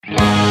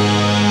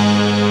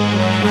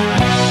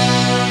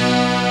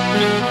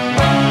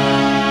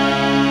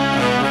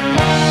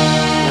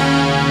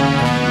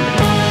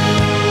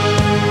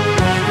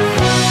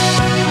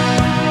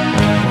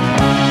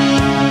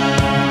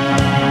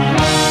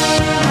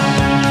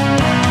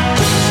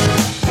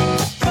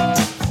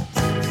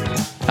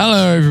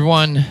Hello,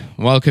 everyone.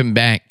 Welcome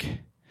back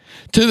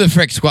to the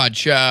Frick Squad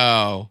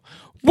Show.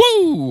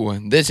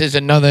 Woo! This is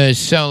another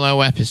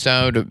solo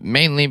episode,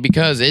 mainly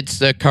because it's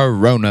the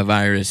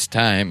coronavirus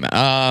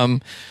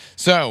time.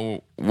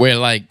 So we're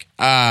like,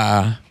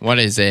 what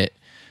is it?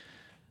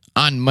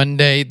 On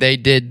Monday, they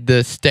did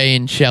the stay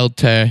in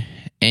shelter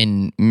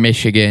in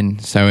Michigan,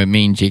 so it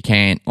means you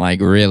can't,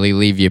 like, really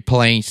leave your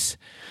place.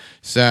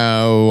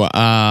 So,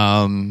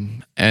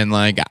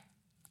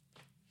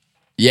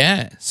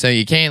 yeah, so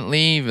you can't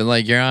leave,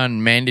 like, you're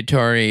on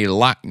mandatory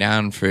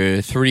lockdown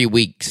for 3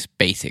 weeks,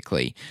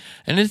 basically.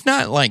 And it's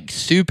not, like,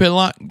 super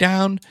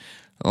lockdown.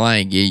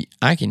 Like,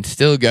 I can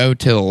still go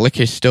to the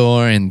liquor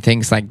store and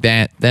things like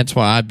that. That's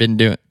what I've been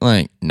doing,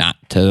 like, not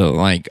to,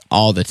 like,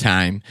 all the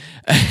time.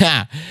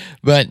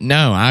 But,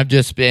 no, I've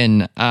just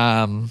been,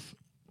 trying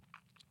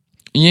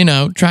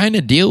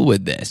to deal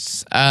with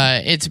this.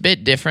 It's a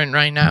bit different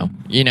right now,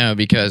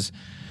 because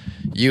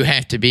you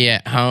have to be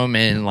at home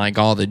and, like,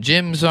 all the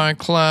gyms are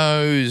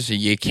closed.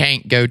 You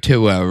can't go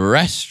to a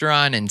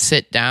restaurant and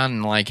sit down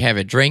and, like, have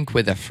a drink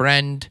with a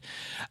friend.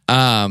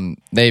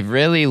 They've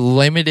really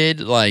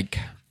limited, like,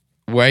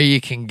 where you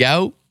can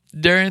go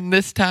during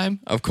this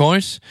time, of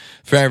course,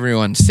 for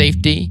everyone's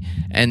safety.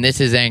 And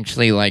this is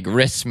actually, like,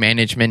 risk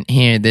management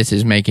here. This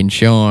is making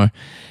sure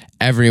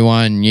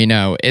everyone,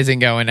 isn't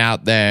going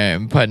out there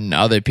and putting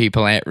other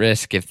people at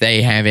risk if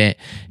they have it.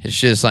 It's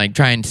just like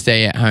trying to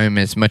stay at home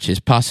as much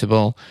as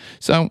possible.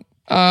 So,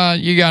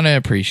 you gotta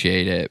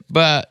appreciate it.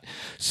 But,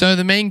 so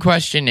the main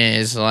question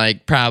is,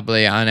 like,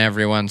 probably on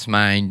everyone's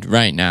mind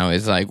right now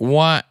is, like,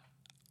 what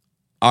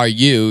are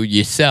you,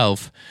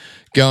 yourself,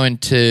 going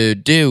to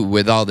do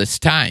with all this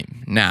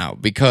time now?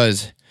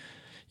 Because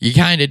you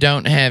kind of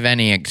don't have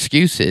any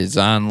excuses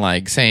on,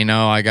 like, saying,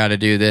 oh, I gotta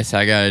do this,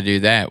 I gotta do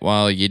that.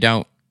 Well, you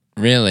don't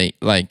really,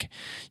 like,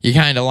 you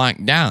kind of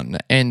locked down.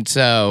 And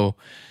so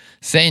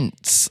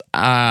since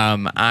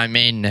I'm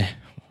in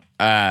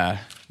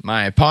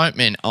my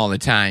apartment all the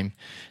time,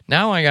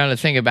 now I gotta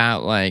think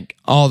about, like,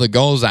 all the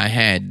goals I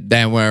had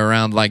that were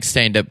around, like,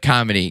 stand-up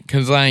comedy.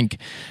 Because, like,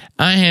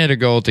 I had a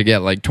goal to get,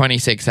 like,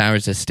 26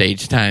 hours of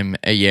stage time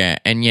a year.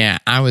 And yeah,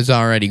 I was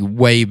already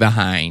way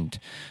behind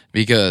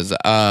because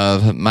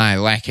of my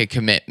lack of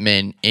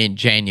commitment in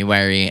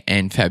January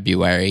and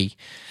February.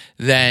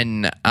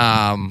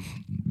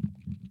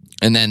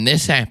 And then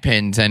this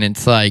happens, and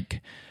it's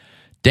like,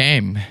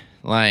 damn,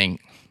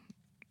 like,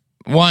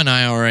 one,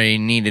 I already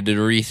needed to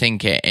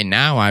rethink it, and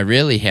now I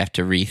really have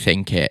to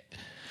rethink it.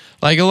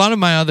 Like, a lot of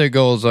my other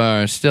goals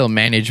are still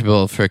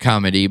manageable for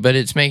comedy, but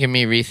it's making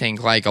me rethink,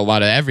 like, a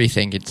lot of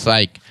everything. It's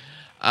like,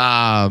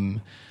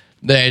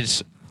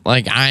 there's,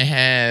 like, I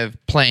have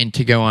planned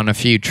to go on a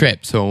few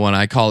trips, or what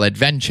I call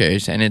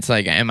adventures, and it's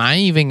like, am I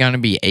even going to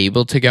be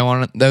able to go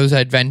on those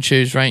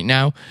adventures right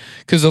now?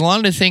 Because a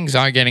lot of things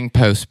are getting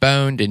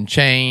postponed and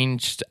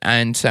changed,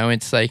 and so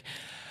it's like,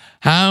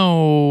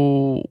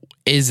 how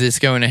is this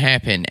going to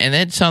happen? And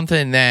that's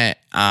something that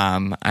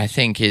I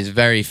think is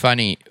very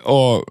funny,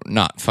 or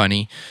not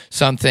funny,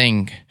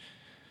 something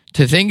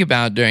to think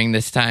about during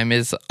this time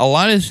is a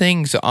lot of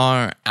things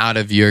are out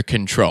of your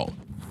control.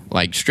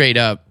 Like, straight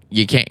up,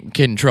 you can't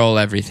control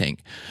everything.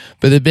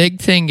 But the big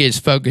thing is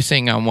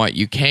focusing on what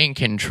you can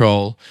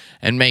control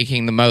and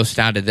making the most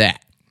out of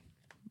that.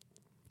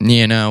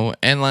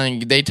 And,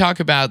 like, they talk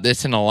about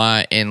this in a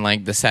lot in,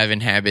 like, the 7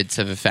 Habits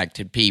of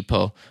Effective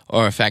People,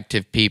 or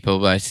Effective People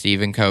by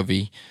Stephen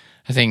Covey.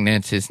 I think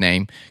that's his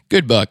name.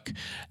 Good book.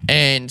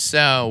 And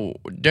so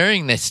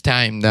during this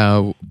time,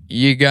 though,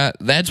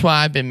 that's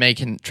why I've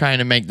been trying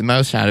to make the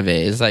most out of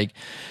it. Is like,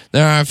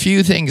 there are a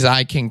few things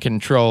I can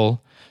control,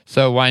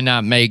 so why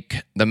not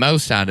make the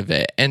most out of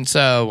it? And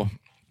so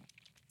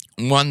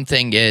one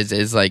thing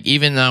is like,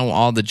 even though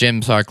all the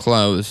gyms are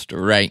closed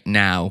right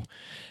now,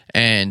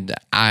 and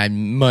I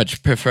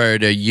much prefer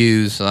to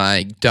use,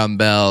 like,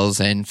 dumbbells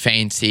and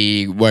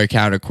fancy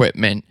workout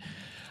equipment,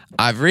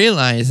 I've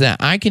realized that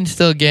I can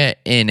still get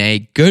in a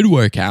good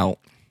workout,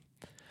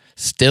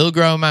 still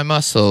grow my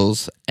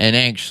muscles, and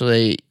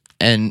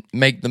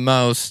make the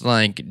most,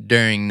 like,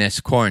 during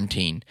this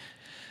quarantine.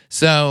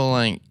 So,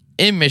 like,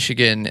 in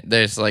Michigan,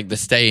 there's, like, the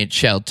stay in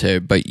shelter,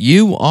 but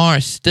you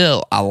are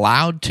still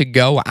allowed to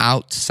go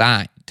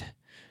outside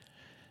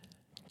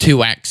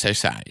to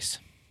exercise.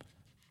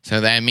 So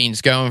that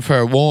means going for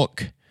a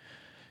walk.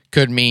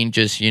 Could mean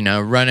just,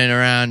 running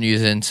around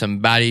using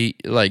some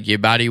your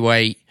body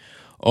weight.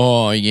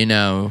 Or,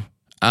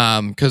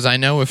 because I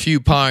know a few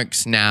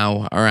parks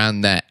now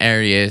around the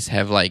areas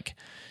have, like,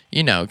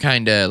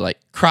 kind of like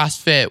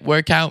CrossFit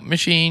workout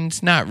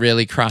machines. Not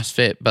really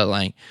CrossFit, but,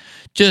 like,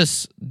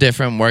 just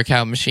different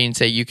workout machines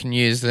that you can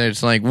use.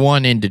 There's, like,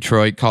 one in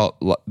Detroit called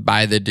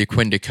by the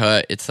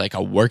DeQuindicut. It's like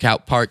a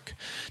workout park.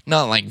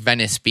 Not like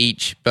Venice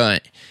Beach,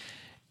 but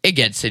it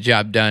gets the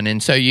job done.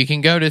 And so you can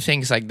go to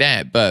things like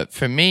that. But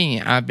for me,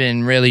 I've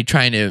been really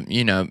trying to,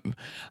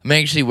 I'm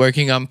actually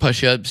working on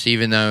push-ups,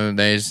 even though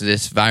there's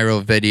this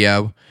viral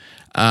video.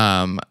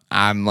 I'm,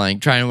 like,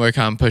 trying to work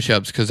on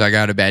push-ups because I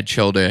got a bad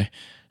shoulder.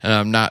 and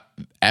I'm not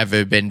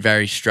ever been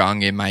very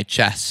strong in my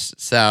chest.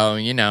 So,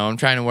 I'm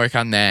trying to work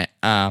on that.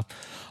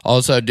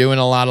 Also doing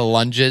a lot of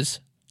lunges.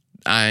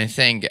 I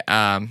think,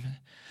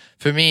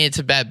 for me, it's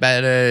a bit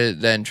better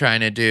than trying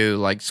to do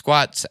like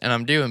squats, and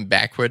I'm doing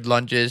backward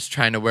lunges,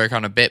 trying to work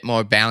on a bit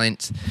more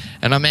balance.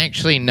 And I'm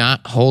actually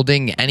not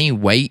holding any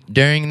weight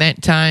during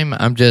that time.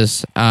 I'm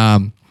just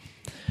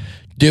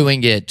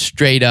doing it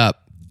straight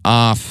up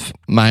off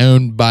my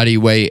own body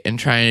weight and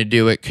trying to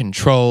do it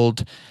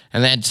controlled.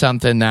 And that's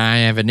something that I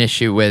have an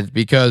issue with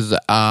because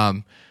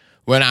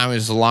when I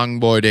was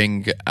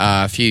longboarding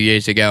a few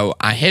years ago,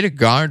 I hit a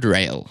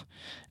guardrail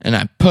and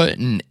I put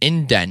an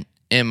indent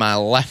in my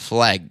left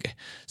leg.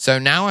 So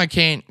now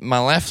my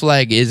left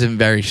leg isn't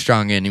very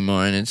strong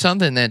anymore. And it's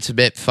something that's a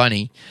bit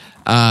funny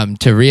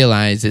to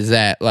realize is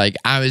that, like,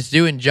 I was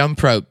doing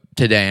jump rope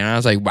today and I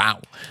was like, wow,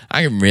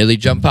 I can really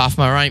jump off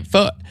my right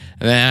foot.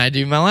 And then I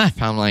do my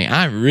left. I'm like,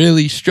 I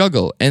really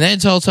struggle. And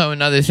that's also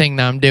another thing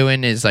that I'm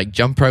doing is like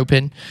jump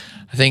roping.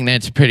 I think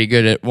that's pretty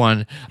good at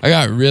one. I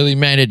got really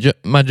mad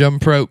at my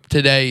jump rope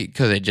today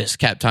because it just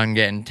kept on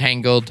getting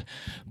tangled.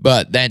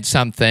 But that's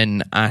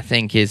something I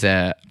think is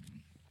a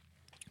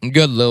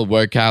good little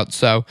workout.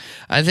 So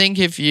I think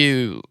if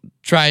you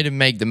try to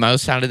make the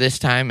most out of this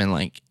time and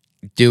like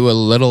do a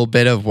little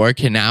bit of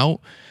working out,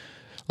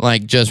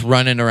 like just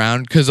running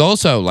around, because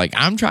also like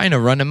I'm trying to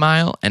run a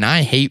mile and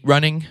I hate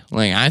running.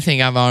 Like I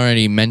think I've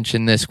already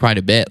mentioned this quite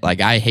a bit.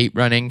 Like I hate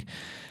running,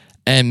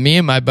 and me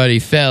and my buddy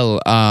Phil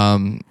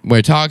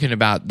we're talking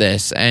about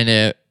this, and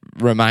it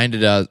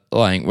reminded us,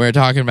 like, we're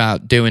talking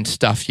about doing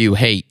stuff you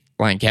hate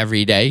like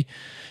every day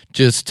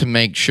just to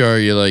make sure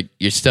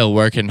you're still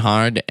working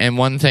hard. And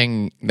one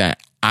thing that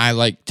I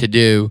like to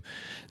do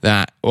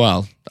I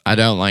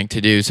don't like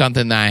to do,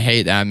 something that I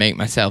hate that I make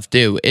myself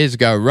do, is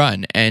go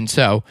run. And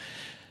so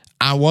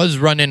I was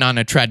running on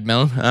a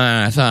treadmill.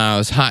 I thought I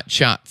was hot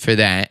shot for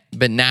that.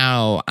 But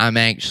now I'm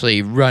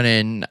actually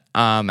running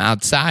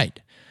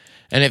outside.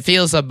 And it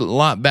feels a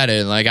lot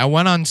better. Like I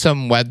went on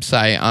some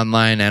website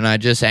online and I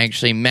just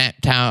actually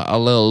mapped out a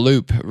little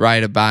loop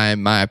right by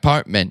my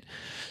apartment.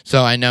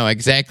 So I know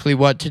exactly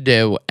what to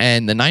do.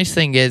 And the nice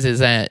thing is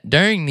that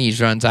during these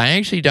runs, I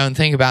actually don't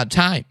think about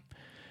time.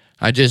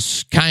 I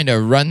just kind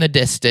of run the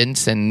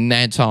distance, and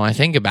that's all I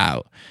think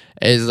about.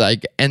 Is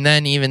like, and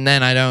then even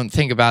then, I don't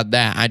think about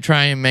that. I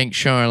try and make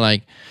sure,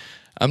 like,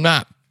 I'm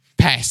not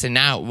passing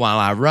out while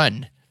I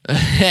run.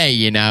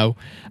 Hey, not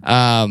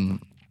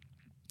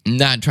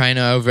trying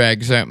to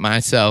overexert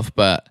myself,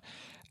 but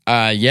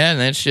yeah,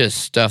 that's just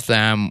stuff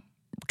that I'm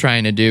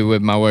trying to do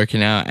with my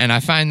working out, and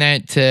I find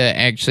that to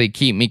actually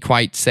keep me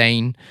quite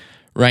sane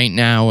right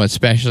now,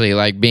 especially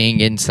like being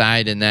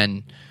inside and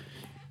then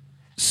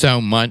so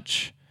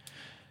much.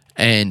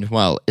 And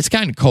well, it's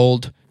kind of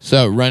cold,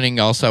 so running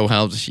also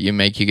helps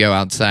make you go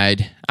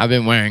outside. I've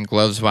been wearing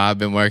gloves while I've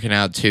been working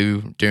out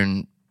too,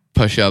 doing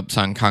push-ups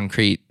on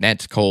concrete.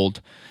 That's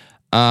cold.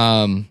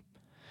 But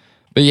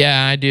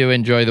yeah, I do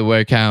enjoy the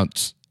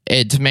workouts.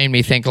 It's made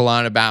me think a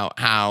lot about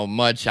how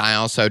much I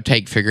also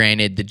take for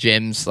granted the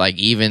gyms, like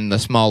even the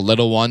small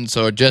little ones,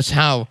 or just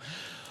how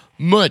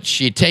much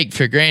you take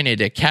for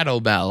granted a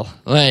kettlebell.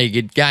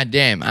 Like,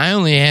 goddamn, I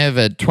only have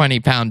a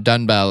 20-pound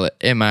dumbbell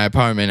in my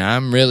apartment.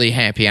 I'm really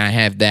happy I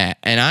have that.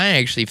 And I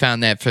actually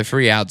found that for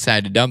free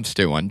outside a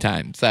dumpster one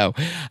time. So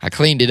I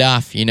cleaned it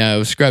off,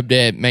 scrubbed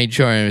it, made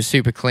sure it was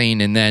super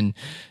clean, and then,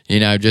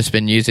 just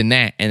been using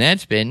that. And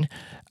that's been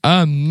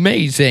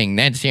amazing.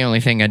 That's the only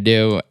thing I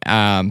do.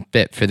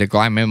 Bit for the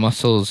glamour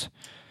muscles.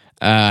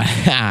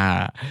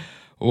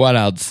 What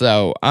else?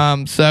 So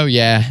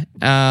yeah.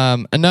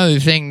 Another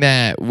thing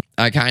that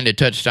I kind of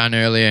touched on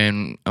earlier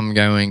and I'm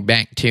going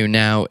back to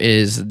now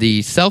is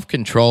the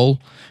self-control,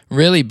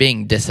 really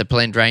being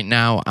disciplined right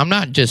now. I'm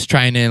not just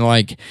trying to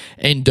like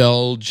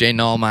indulge in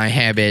all my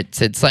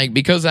habits. It's like,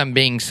 because I'm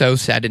being so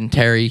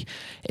sedentary,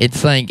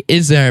 it's like,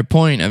 is there a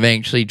point of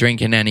actually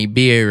drinking any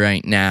beer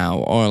right now?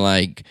 Or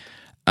like,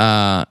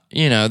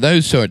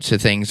 those sorts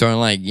of things, or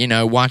like,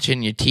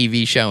 watching your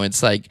TV show.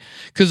 It's like,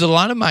 because a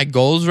lot of my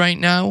goals right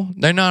now,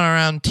 they're not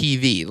around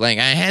TV. Like,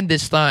 I had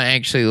this thought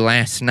actually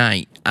last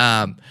night,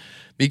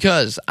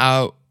 because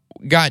I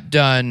got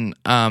done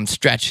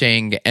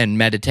stretching and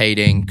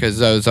meditating, because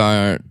those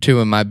are two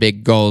of my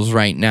big goals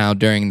right now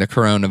during the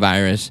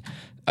coronavirus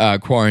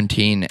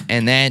quarantine.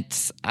 And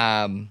that's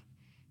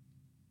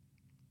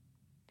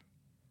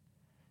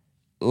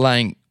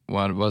like,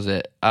 what was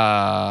it?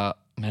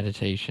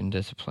 Meditation,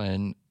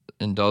 discipline,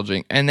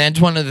 indulging. And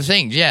that's one of the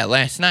things,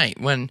 last night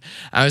when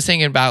I was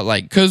thinking about,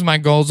 like, because my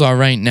goals are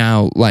right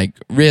now, like,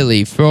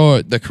 really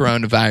for the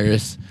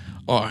coronavirus,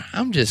 or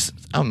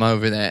I'm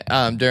over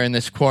that, during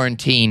this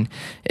quarantine,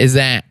 is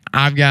that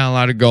I've got a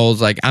lot of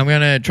goals. Like, I'm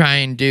going to try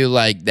and do,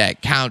 like,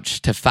 that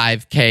couch to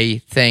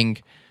 5K thing,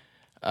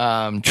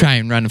 try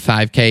and run a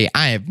 5K.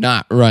 I have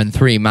not run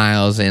 3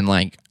 miles in,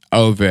 like,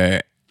 over,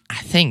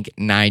 I think,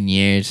 9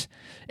 years.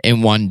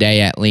 In one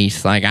day at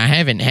least. Like, I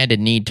haven't had a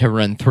need to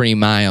run 3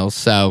 miles,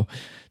 so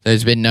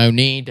there's been no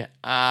need.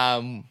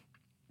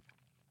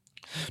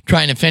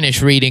 trying to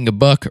finish reading a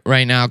book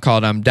right now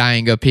called I'm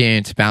Dying Up Here.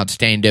 It's about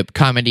stand-up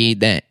comedy,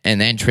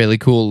 and that's really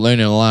cool.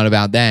 Learning a lot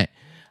about that.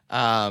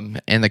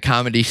 In the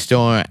Comedy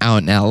Store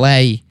out in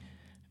L.A.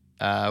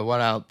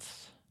 What else?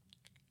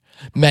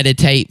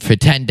 Meditate for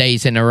 10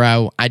 days in a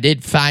row. I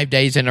did 5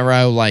 days in a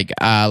row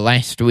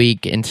last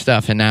week and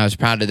stuff, and I was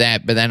proud of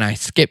that, but then I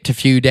skipped a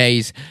few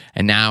days,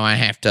 and now I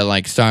have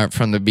to start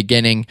from the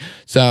beginning.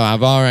 So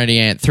I've already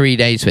had 3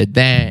 days with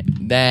that.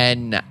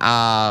 Then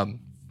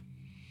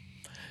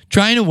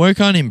trying to work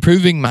on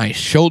improving my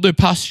shoulder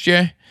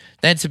posture.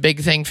 That's a big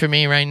thing for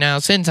me right now,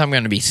 since I'm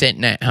going to be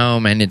sitting at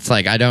home and it's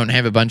I don't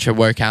have a bunch of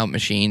workout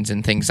machines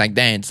and things like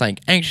that. It's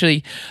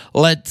actually,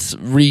 let's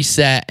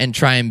reset and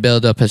try and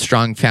build up a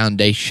strong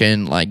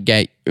foundation,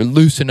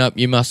 loosen up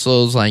your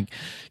muscles,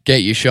 get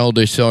your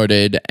shoulders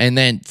sorted. And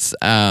that's,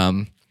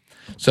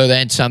 so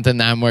that's something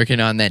that I'm working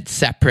on that's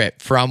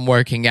separate from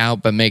working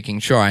out, but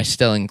making sure I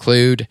still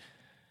include.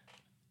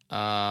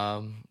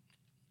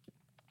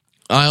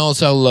 I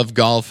also love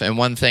golf, and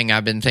one thing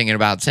I've been thinking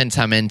about since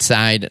I'm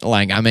inside,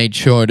 I made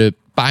sure to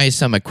buy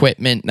some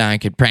equipment that I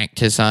could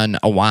practice on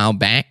a while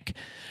back.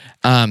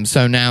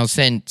 So now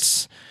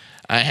since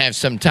I have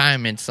some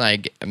time, it's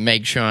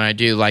make sure I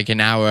do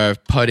an hour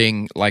of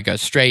putting, a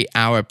straight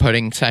hour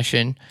putting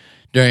session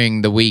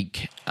during the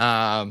week.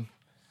 But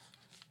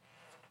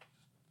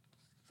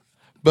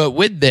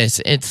with this,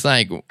 it's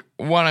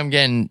what I'm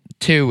getting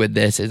to with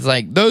this is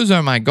those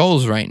are my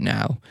goals right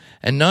now,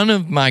 and none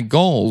of my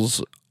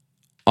goals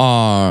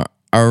are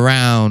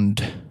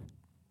around,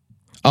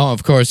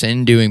 of course,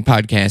 in doing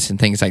podcasts and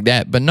things like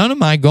that, but none of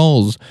my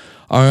goals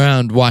are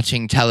around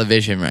watching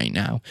television right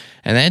now.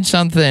 And that's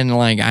something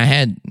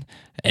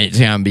it's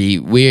going to be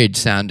weird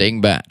sounding,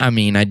 but I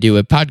do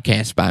a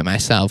podcast by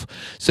myself.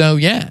 So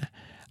yeah,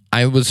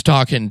 I was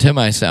talking to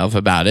myself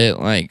about it,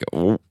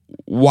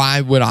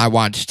 why would I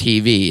watch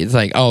TV? It's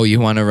oh, you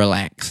want to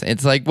relax.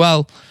 It's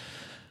well,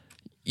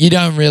 you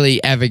don't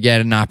really ever get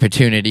an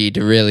opportunity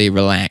to really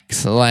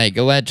relax.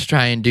 Let's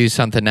try and do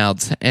something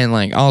else.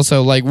 And,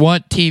 also,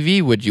 what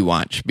TV would you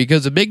watch?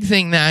 Because a big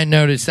thing that I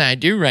notice that I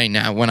do right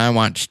now when I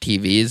watch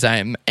TV is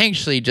I'm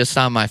actually just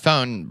on my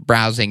phone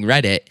browsing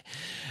Reddit.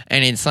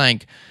 And it's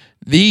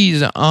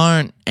these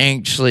aren't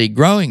actually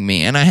growing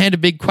me. And I had a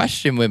big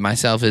question with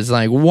myself is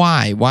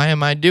why? Why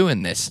am I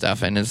doing this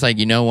stuff? And it's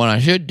you know what I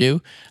should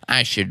do?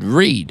 I should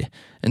read.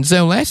 And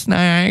so last night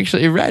I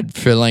actually read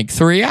for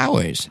 3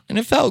 hours, and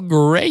it felt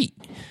great.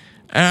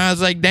 And I was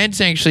that's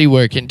actually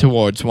working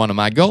towards one of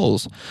my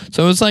goals.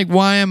 So it's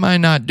why am I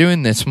not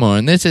doing this more?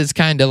 And this is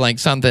kind of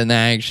something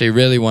that I actually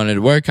really wanted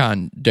to work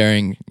on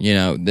during,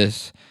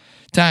 this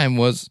time,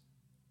 was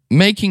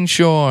making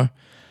sure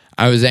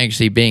I was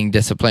actually being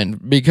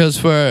disciplined.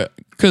 Because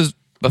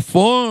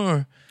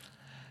before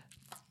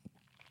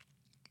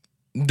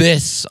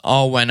this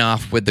all went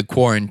off with the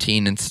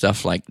quarantine and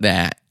stuff like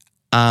that,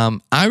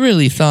 I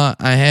really thought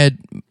I had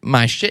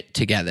my shit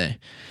together,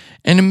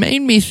 and it made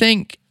me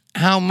think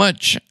how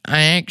much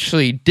I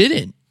actually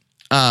didn't,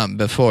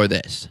 before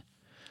this.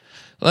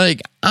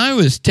 I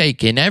was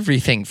taking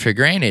everything for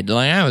granted.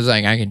 I was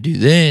I can do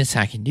this,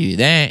 I can do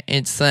that.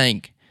 It's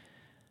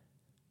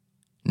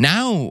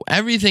now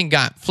everything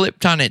got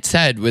flipped on its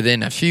head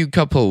within a few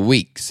couple of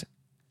weeks.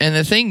 And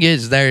the thing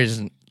is, there's,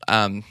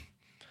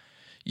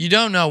 you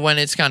don't know when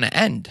it's going to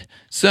end.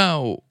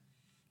 So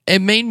it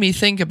made me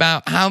think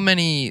about how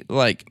many,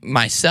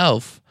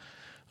 myself,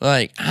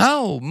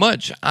 how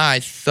much I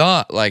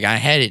thought, I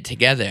had it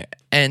together.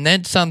 And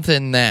that's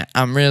something that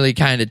I'm really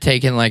kind of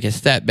taking, a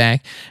step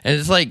back. And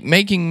it's,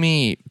 making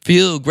me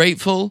feel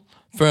grateful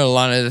for a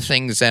lot of the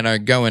things that are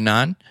going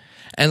on.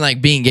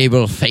 And, being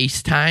able to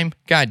FaceTime,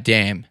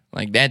 goddamn,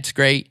 that's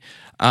great.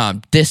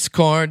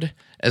 Discord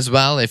as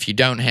well, if you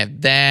don't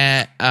have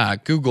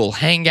that. Google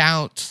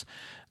Hangouts,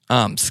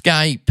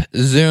 Skype,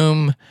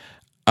 Zoom,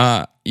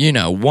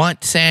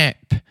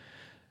 WhatsApp.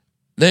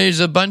 There's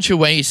a bunch of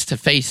ways to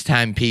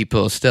FaceTime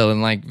people still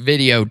in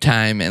video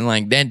time,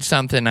 and that's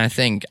something I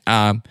think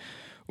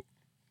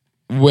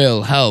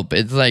will help.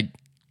 It's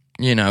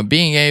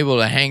being able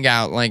to hang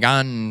out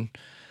on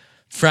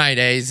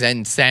Fridays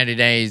and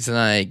Saturdays,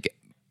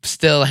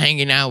 still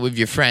hanging out with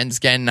your friends,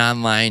 getting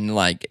online.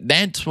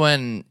 That's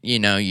when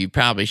you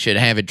probably should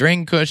have a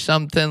drink or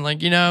something.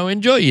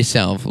 Enjoy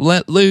yourself,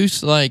 let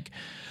loose.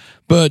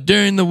 But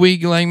during the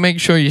week, make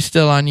sure you're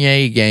still on your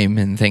A game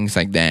and things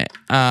like that.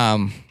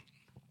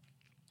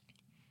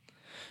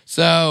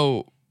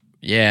 So,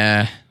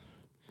 yeah,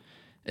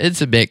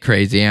 it's a bit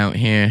crazy out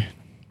here.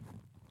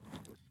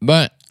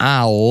 But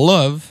I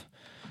love,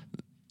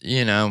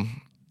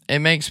 it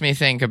makes me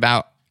think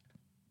about,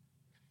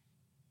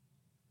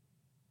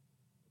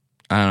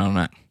 I don't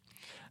know.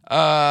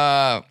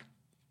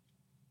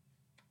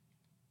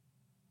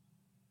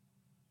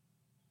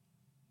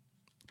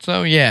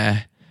 So,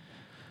 yeah.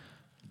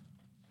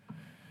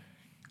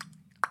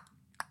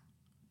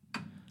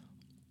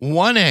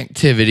 One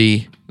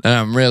activity that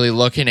I'm really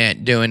looking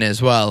at doing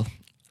as well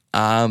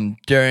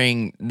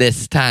during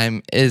this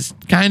time is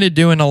kind of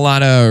doing a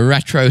lot of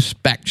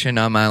retrospection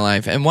on my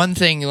life. And one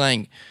thing,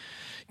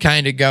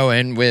 kind of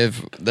going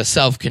with the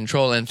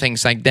self-control and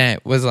things like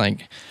that was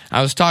like,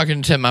 I was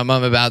talking to my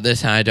mom about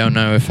this, and I don't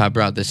know if I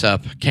brought this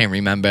up, can't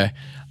remember,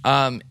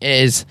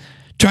 is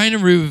trying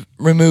to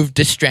remove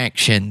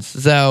distractions.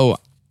 So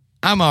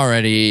I'm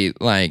already,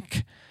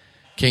 like,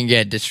 can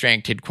get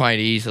distracted quite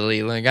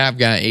easily. Like, I've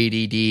got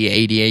ADD,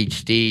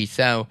 ADHD,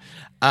 so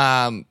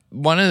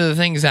one of the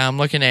things that I'm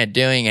looking at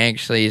doing,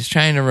 actually, is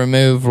trying to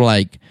remove,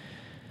 like,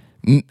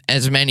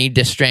 as many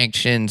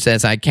distractions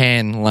as I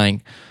can,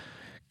 like,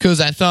 because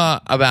I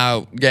thought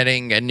about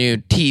getting a new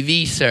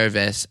TV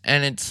service,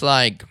 and it's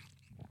like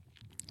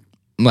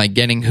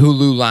getting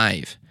Hulu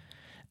Live.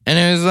 And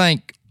it was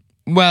like,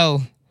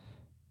 well,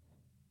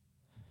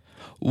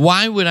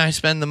 why would I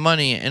spend the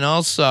money? And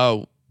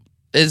also,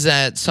 is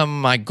that some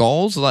of my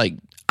goals? Like,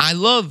 I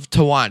love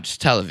to watch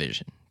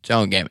television.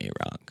 Don't get me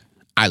wrong.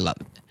 I love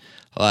it.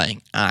 Like,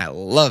 I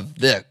love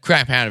the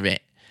crap out of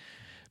it.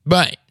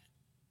 But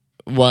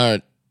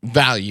what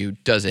value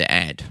does it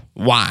add?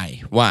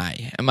 Why?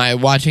 Am I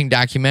watching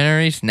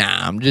documentaries?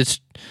 Nah,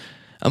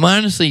 I'm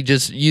honestly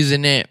just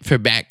using it for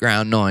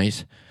background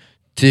noise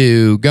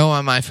to go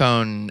on my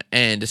phone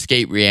and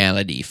escape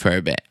reality for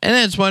a bit. And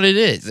that's what it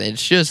is.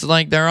 It's just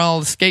like they're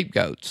all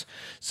scapegoats.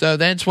 So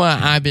that's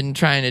what I've been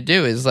trying to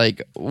do, is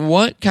like,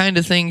 what kind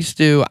of things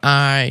do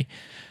I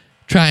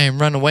try and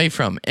run away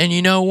from? And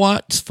you know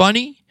what's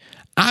funny?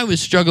 I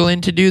was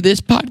struggling to do this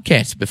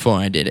podcast before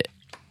I did it.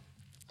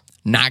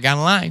 Not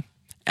gonna lie.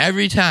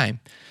 Every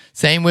time.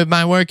 Same with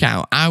my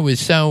workout. I was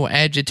so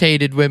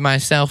agitated with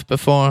myself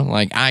before.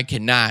 Like, I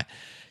could not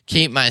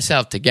keep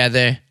myself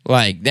together.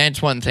 Like,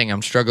 that's one thing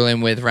I'm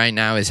struggling with right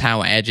now, is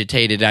how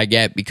agitated I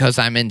get because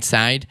I'm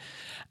inside.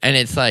 And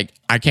it's like,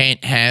 I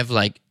can't have,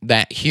 like,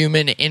 that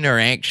human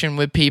interaction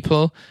with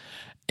people.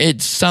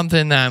 It's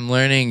something that I'm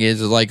learning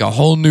is, like, a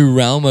whole new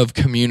realm of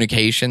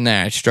communication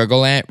that I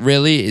struggle at,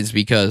 really, is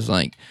because,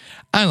 like,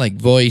 I like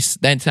voice.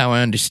 That's how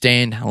I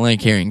understand. I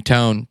like hearing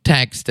tone,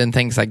 text, and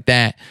things like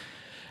that.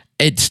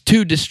 It's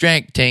too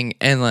distracting,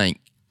 and, like,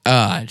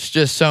 it's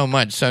just so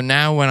much. So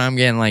now when I'm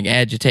getting, like,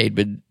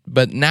 agitated,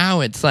 but now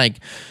it's like,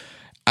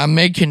 I'm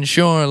making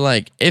sure,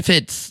 like, if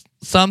it's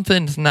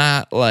something's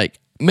not, like,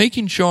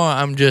 making sure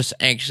I'm just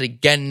actually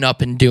getting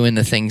up and doing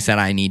the things that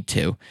I need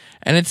to.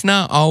 And it's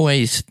not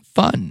always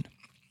fun.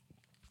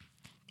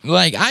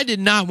 Like, I did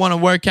not want to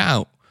work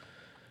out.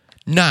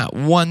 Not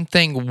one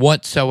thing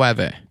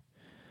whatsoever.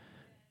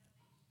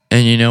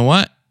 And you know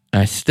what?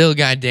 I still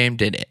goddamn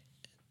did it.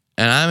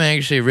 And I'm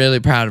actually really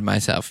proud of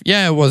myself.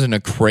 Yeah, it wasn't a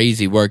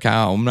crazy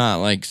workout. I'm not,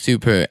 like,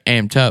 super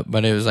amped up.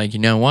 But it was like, you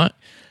know what?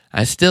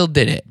 I still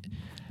did it.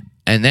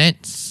 And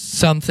that's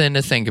something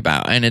to think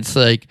about. And it's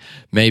like,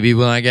 maybe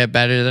will I get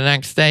better the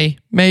next day?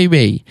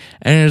 Maybe.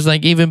 And it was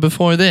like, even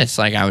before this,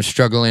 like, I was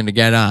struggling to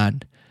get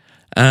on.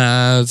 And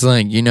I was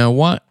like, you know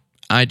what?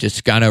 I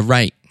just gotta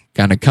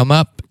come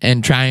up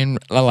and try and,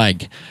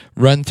 like,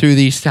 run through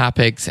these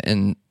topics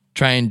and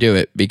try and do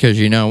it. Because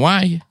you know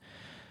why?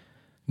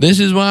 This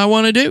is what I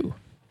want to do.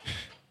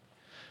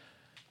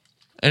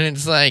 And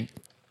it's like,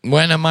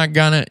 when am I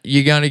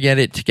you gotta get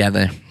it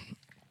together.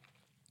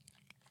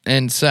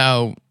 And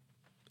so,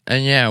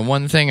 and yeah,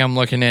 one thing I'm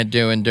looking at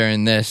doing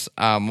during this,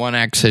 one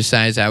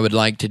exercise I would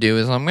like to do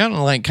is I'm going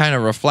to, like, kind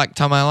of reflect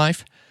on my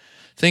life.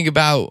 Think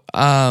about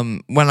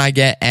when I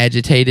get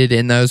agitated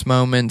in those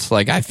moments,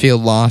 like I feel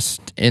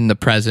lost in the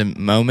present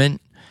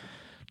moment,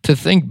 to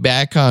think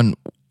back on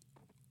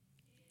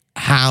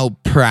how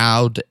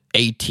proud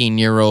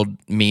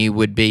 18-year-old me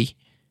would be.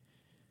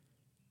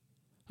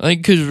 Like,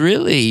 because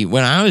really,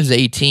 when I was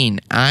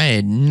 18, I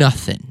had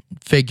nothing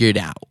figured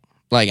out.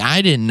 Like,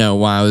 I didn't know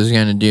what I was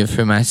going to do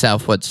for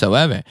myself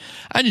whatsoever.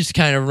 I just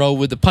kind of roll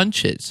with the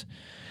punches.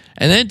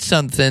 And that's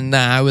something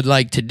that I would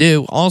like to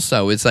do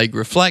also, is, like,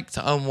 reflect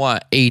on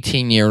what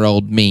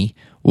 18-year-old me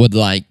would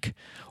like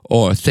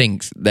or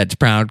thinks that's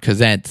proud,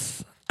 because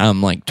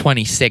I'm, like,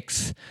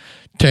 26,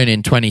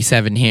 turning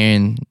 27 here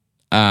in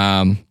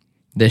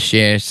this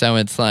year. So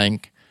it's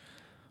like,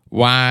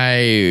 why,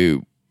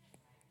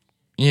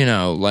 you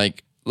know,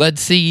 like,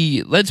 let's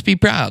be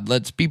proud.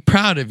 Let's be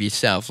proud of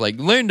yourself. Like,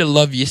 learn to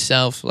love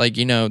yourself. Like,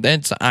 you know,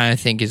 that's, I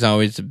think, is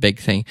always a big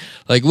thing.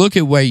 Like, look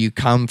at where you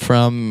come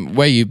from,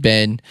 where you've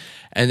been,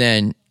 and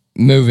then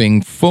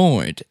moving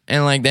forward.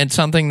 And, like, that's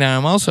something that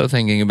I'm also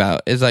thinking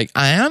about, is, like,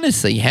 I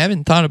honestly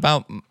haven't thought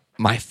about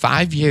my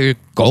 5-year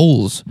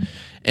goals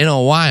in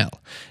a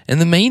while.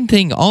 And the main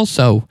thing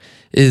also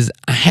is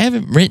I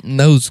haven't written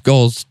those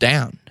goals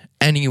down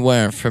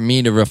anywhere for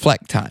me to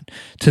reflect on,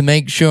 to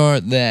make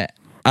sure that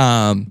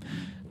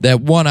that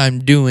what I'm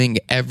doing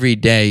every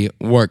day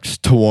works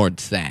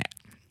towards that.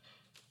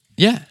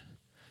 Yeah,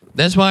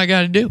 that's what I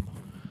got to do.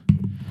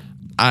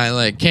 I,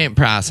 like, can't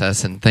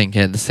process and think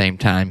at the same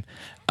time,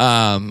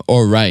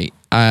 or write.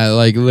 I,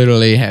 like,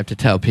 literally have to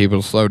tell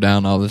people to slow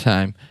down all the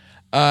time.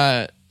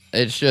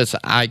 It's just,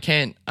 I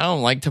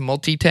don't like to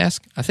multitask.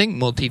 I think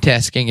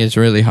multitasking is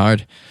really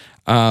hard.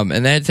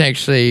 And that's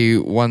actually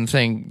one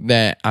thing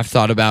that I've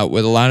thought about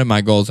with a lot of my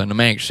goals, and I'm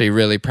actually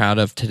really proud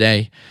of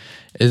today,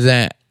 is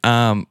that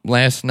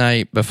last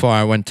night before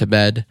I went to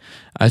bed,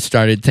 I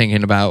started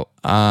thinking about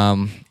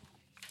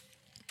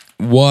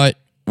what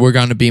were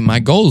going to be my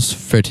goals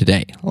for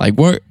today. Like,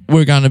 what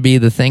were going to be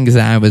the things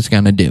that I was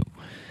going to do.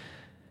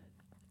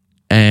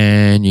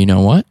 And you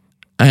know what?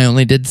 I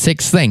only did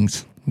 6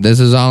 things. This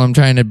is all I'm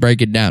trying to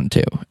break it down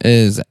to.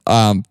 Is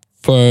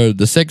for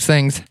the 6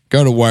 things,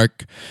 go to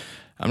work.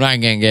 I'm not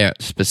going to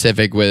get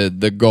specific with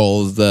the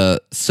goals,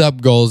 the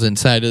sub-goals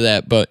inside of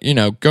that, but,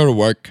 go to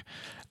work.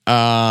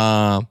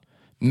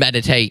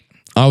 Meditate.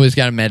 Always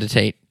got to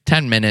meditate.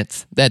 10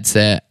 minutes. That's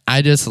it.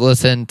 I just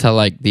listen to,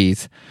 like,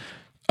 these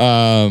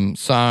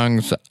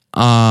songs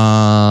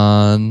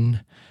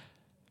on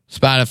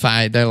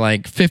Spotify. They're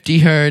like 50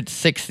 hertz,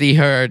 60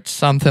 hertz,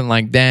 something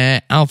like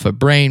that. Alpha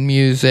Brain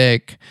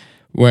Music.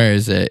 Where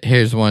is it?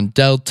 Here's one.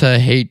 Delta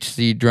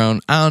HC Drone.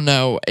 I don't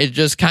know. It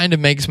just kind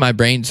of makes my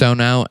brain zone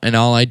out, and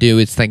all I do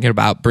is thinking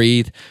about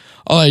breathe.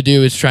 All I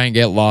do is try and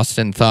get lost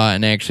in thought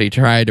and actually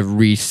try to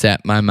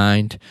reset my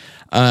mind.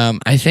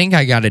 I think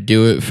I got to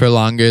do it for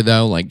longer,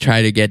 though. Like,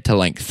 try to get to,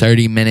 like,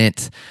 30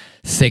 minutes,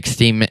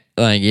 60 minutes,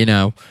 like,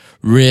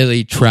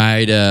 really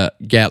try to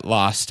get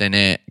lost in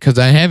it. Because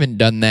I haven't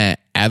done that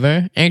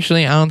ever.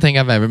 Actually, I don't think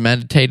I've ever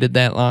meditated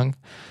that long.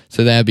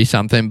 So that'd be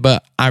something.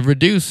 But I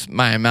reduce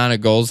my amount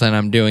of goals that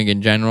I'm doing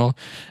in general.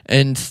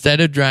 Instead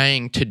of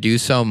trying to do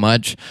so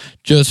much,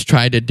 just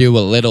try to do a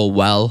little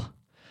well.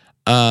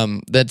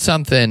 That's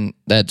something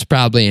that's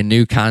probably a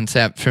new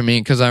concept for me,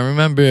 because I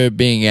remember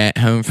being at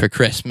home for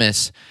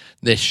Christmas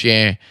this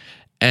year,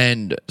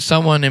 and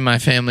someone in my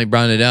family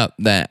brought it up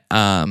that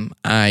I'm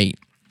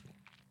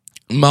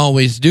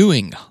always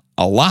doing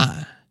a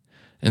lot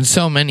and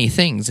so many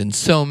things and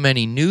so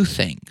many new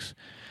things.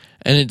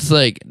 And it's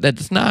like,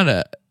 it's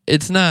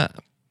not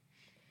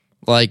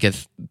like a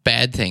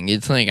bad thing.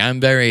 It's like I'm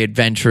very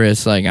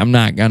adventurous. Like, I'm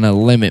not going to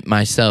limit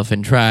myself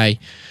and try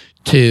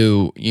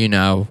to,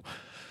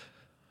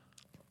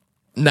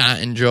 not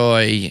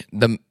enjoy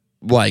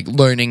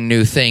learning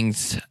new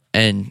things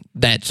and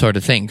that sort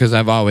of thing, because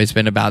I've always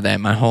been about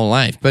that my whole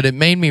life. But it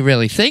made me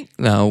really think,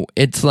 though.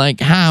 It's like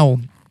how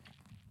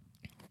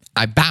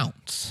I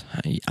bounce.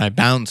 I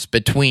bounce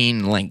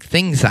between, like,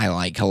 things I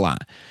like a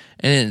lot.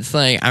 And it's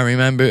like, I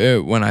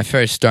remember when I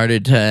first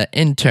started to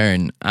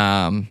intern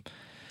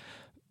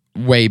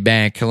way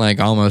back, like,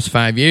 almost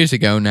 5 years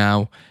ago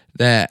now,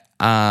 that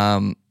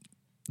the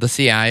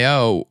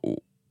CIO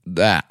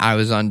that I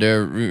was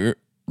under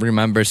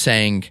remember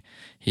saying,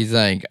 he's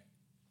like,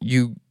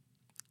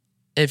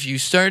 if you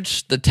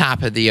search the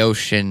top of the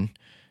ocean,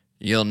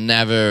 you'll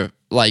never,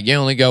 like, you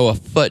only go a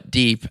foot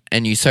deep,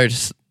 and you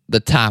search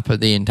the top of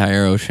the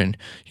entire ocean,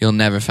 you'll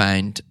never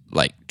find,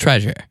 like,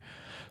 treasure.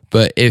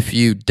 But if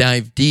you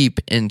dive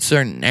deep in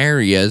certain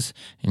areas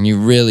and you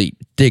really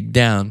dig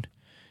down,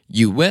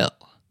 you will.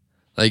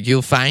 Like,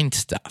 you'll find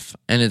stuff.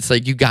 And it's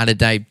like, you got to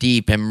dive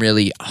deep and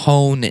really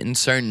hone in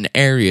certain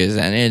areas.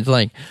 And it's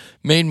like,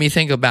 made me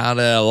think about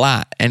it a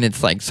lot. And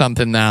it's like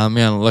something that I'm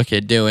going to look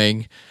at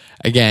doing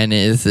again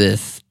is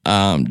this,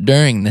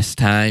 during this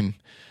time,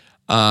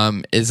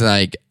 is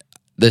like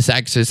this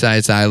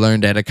exercise I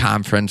learned at a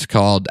conference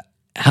called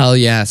Hell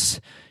Yes,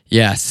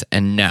 Yes,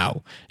 and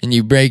No. And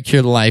you break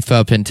your life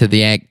up into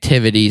the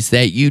activities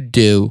that you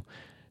do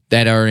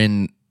that are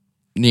in,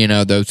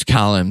 those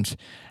columns.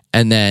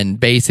 And then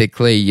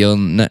basically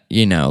you'll,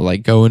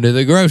 like, go into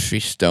the grocery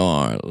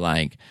store,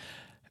 like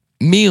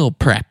meal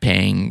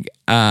prepping,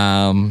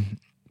 and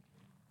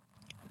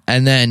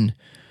then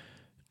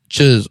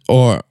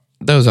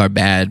those are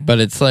bad, but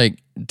it's like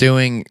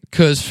doing,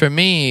 because for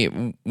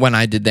me, when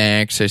I did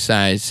that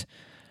exercise,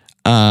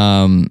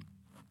 I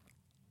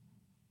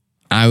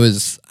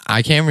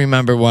can't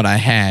remember what I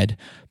had,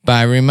 but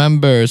I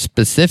remember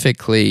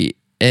specifically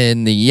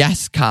in the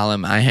yes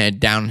column, I had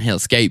downhill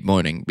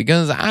skateboarding,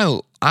 because I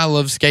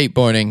love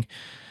skateboarding,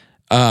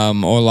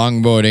 or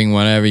longboarding,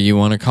 whatever you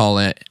want to call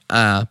it.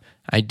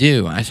 I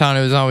do. I thought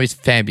it was always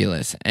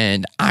fabulous,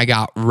 and I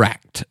got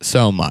wrecked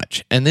so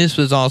much. And this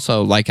was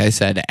also, like I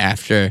said,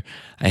 after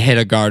I hit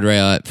a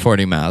guardrail at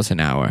 40 miles an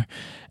hour.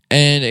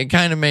 And it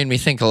kind of made me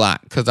think a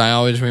lot, because I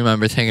always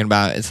remember thinking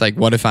about, it's like,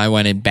 what if I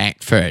went in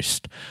back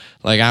first?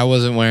 Like, I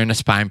wasn't wearing a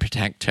spine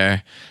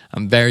protector.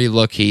 I'm very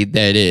lucky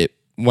that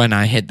when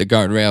I hit the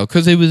guardrail,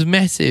 because it was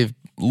massive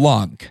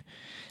lug.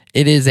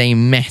 It is a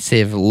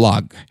massive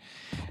lug.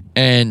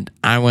 And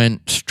I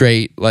went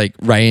straight, like,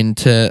 right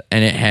into,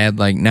 and it had,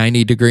 like,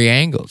 90-degree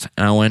angles.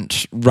 And I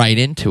went right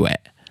into it.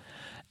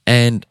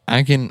 And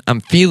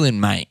I'm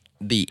feeling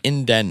the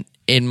indent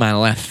in my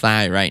left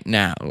thigh right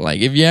now.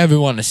 Like, if you ever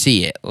want to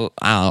see it,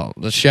 I'll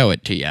show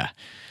it to you.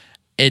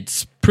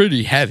 It's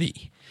pretty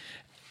heavy.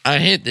 I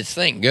hit this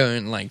thing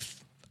going, like,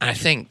 I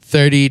think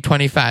 30,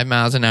 25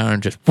 miles an hour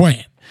and just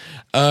wham.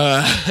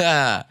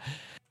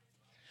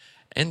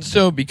 And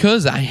so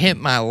because I hit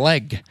my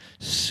leg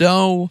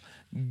so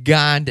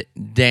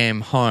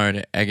goddamn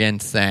hard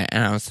against that,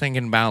 and I was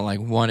thinking about, like,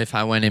 what if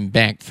I went in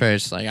back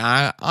first? Like,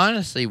 I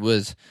honestly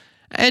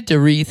I had to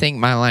rethink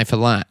my life a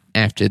lot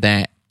after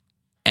that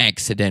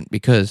accident,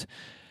 because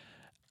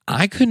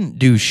I couldn't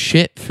do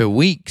shit for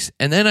weeks.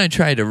 And then I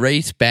tried to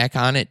race back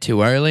on it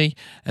too early.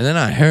 And then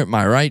I hurt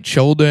my right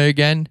shoulder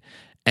again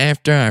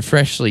after I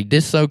freshly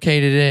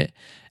dislocated it.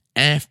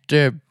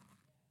 After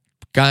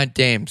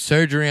goddamn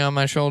surgery on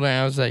my shoulder,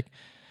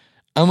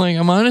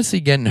 I'm honestly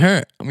getting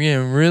hurt. I'm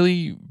getting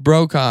really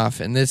broke off.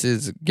 And this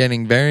is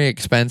getting very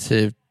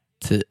expensive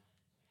to,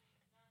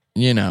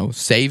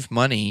 save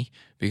money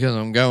because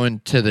I'm going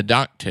to the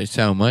doctor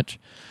so much.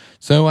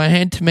 So I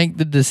had to make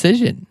the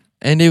decision.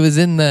 And it was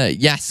in the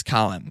yes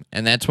column.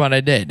 And that's what I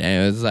did.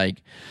 And it was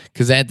like,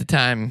 because at the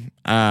time,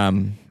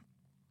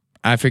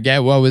 I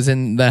forget what was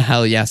in the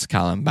hell yes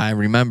column, but I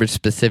remember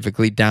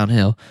specifically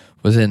downhill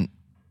was in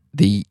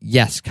the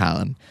yes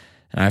column.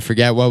 And I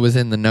forget what was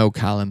in the no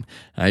column.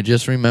 I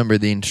just remember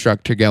the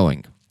instructor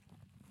going,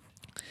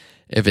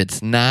 if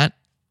it's not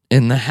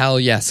in the hell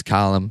yes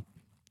column,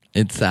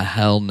 it's a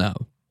hell no.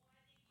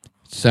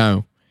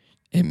 So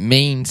it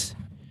means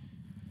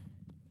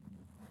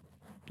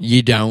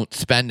you don't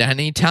spend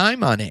any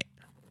time on it.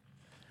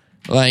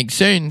 Like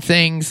certain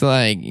things,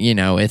 like,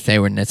 if they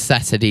were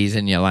necessities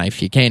in your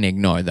life, you can't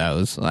ignore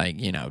those. Like,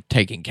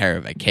 taking care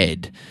of a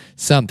kid,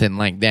 something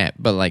like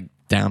that. But like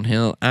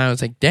downhill, I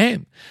was like,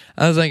 damn.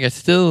 I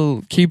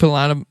still keep a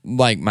lot of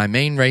like my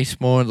main race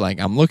board. Like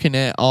I'm looking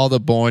at all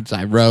the boards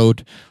I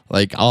rode,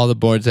 like all the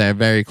boards that are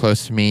very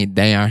close to me,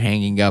 they are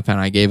hanging up, and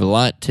I gave a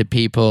lot to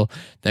people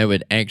that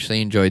would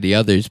actually enjoy the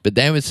others. But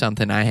that was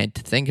something I had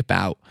to think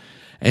about.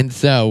 And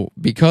so,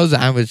 because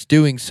I was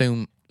doing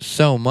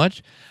so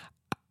much,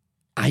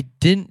 I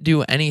didn't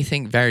do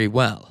anything very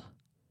well.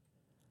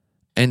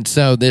 And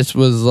so, this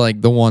was like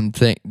the one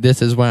thing.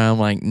 This is where I'm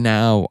like,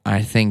 now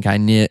I think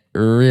I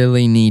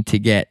really need to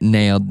get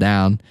nailed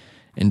down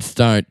and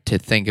start to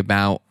think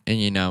about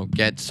and,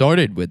 get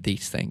sorted with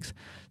these things.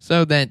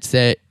 So, that's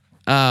it.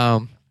 Yeah,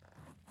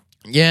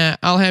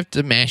 I'll have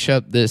to mash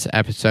up this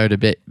episode a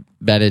bit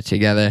better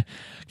together.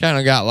 Kind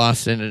of got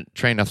lost in a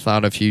train of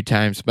thought a few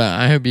times, but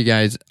I hope you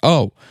guys...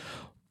 Oh,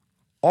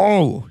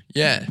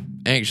 yeah.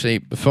 Actually,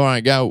 before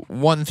I go,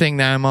 one thing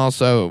that I'm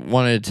also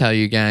wanted to tell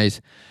you guys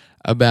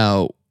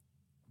about,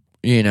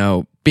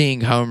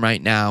 being home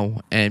right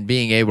now and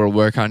being able to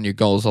work on your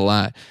goals a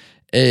lot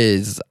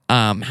is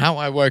how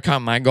I work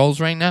on my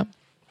goals right now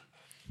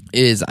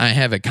is I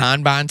have a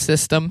Kanban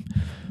system,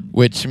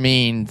 which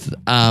means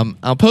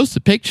I'll post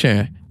a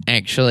picture,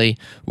 actually,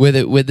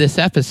 with this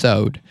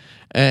episode.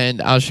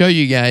 And I'll show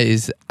you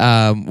guys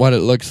what it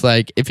looks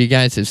like. If you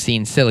guys have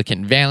seen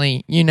Silicon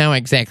Valley, you know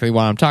exactly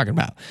what I'm talking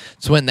about.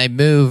 It's when they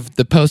move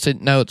the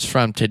Post-it notes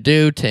from to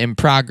do to in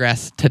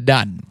progress to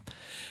done.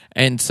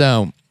 And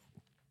so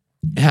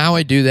how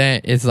I do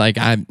that is like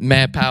I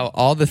map out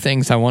all the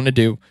things I want to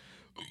do,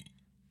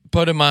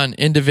 put them on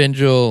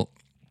individual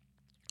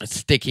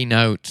sticky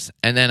notes,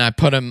 and then I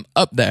put them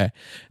up there.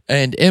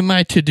 And in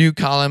my to-do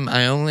column,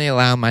 I only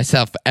allow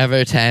myself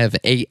ever to have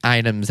 8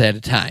 items at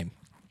a time.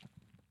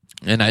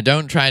 And I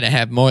don't try to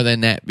have more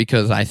than that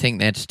because I think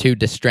that's too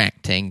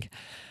distracting.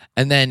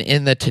 And then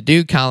in the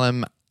to-do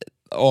column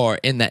or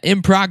in the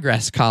in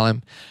progress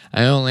column,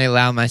 I only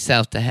allow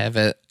myself to have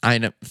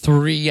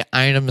 3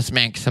 items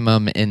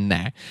maximum in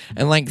there.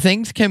 And like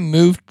things can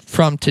move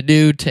from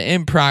to-do to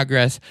in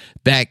progress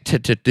back to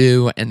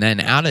to-do and then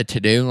out of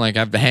to-do. Like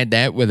I've had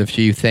that with a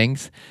few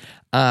things.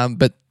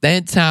 But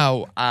that's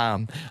how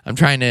I'm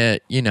trying to,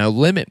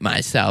 limit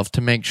myself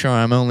to make sure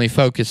I'm only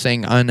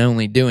focusing on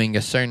only doing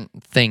a certain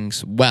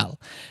things well.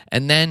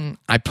 And then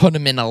I put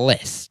them in a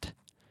list.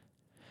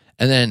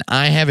 And then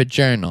I have a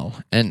journal,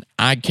 and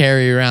I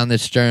carry around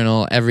this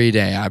journal every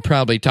day. I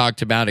probably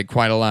talked about it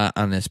quite a lot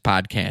on this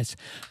podcast,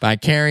 but I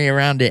carry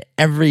around it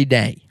every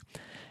day.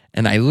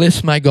 And I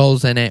list my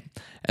goals in it,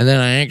 and then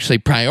I actually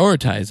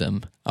prioritize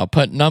them. I'll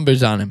put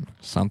numbers on them,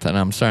 something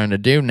I'm starting to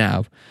do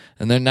now.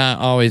 And they're not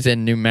always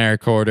in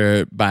numeric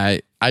order.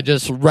 I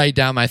just write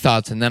down my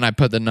thoughts, and then I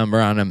put the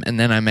number on them, and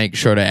then I make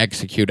sure to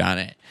execute on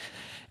it.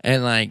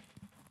 And,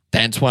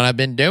 that's what I've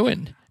been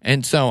doing.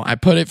 And so I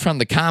put it from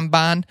the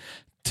Kanban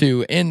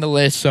to in the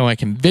list so I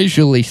can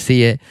visually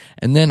see it.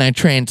 And then I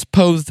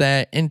transpose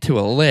that into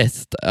a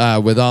list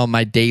with all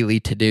my daily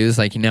to-dos,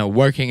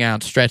 working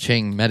out,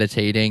 stretching,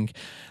 meditating,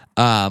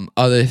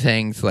 other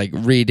things like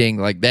reading.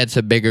 That's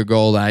a bigger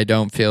goal that I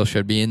don't feel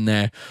should be in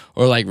there.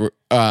 Or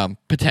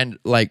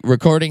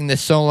recording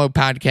this solo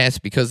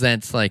podcast, because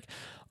that's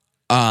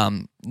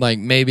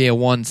maybe a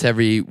once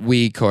every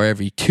week or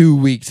every 2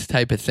 weeks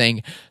type of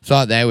thing.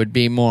 Thought that would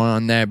be more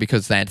on there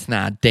because that's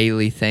not a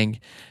daily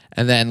thing.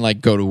 And then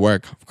go to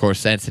work. Of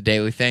course, that's a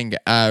daily thing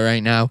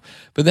right now.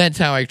 But that's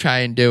how I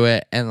try and do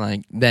it,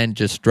 and then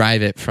just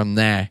drive it from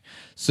there.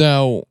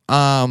 So,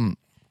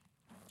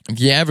 if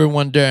you ever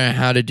wonder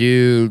how to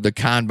do the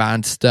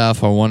Kanban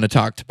stuff or want to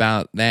talk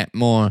about that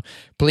more,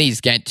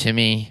 please get to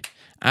me.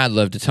 I'd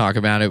love to talk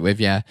about it with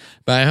you.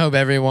 But I hope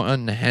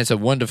everyone has a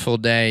wonderful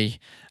day.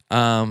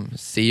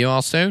 See you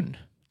all soon.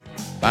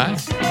 Bye.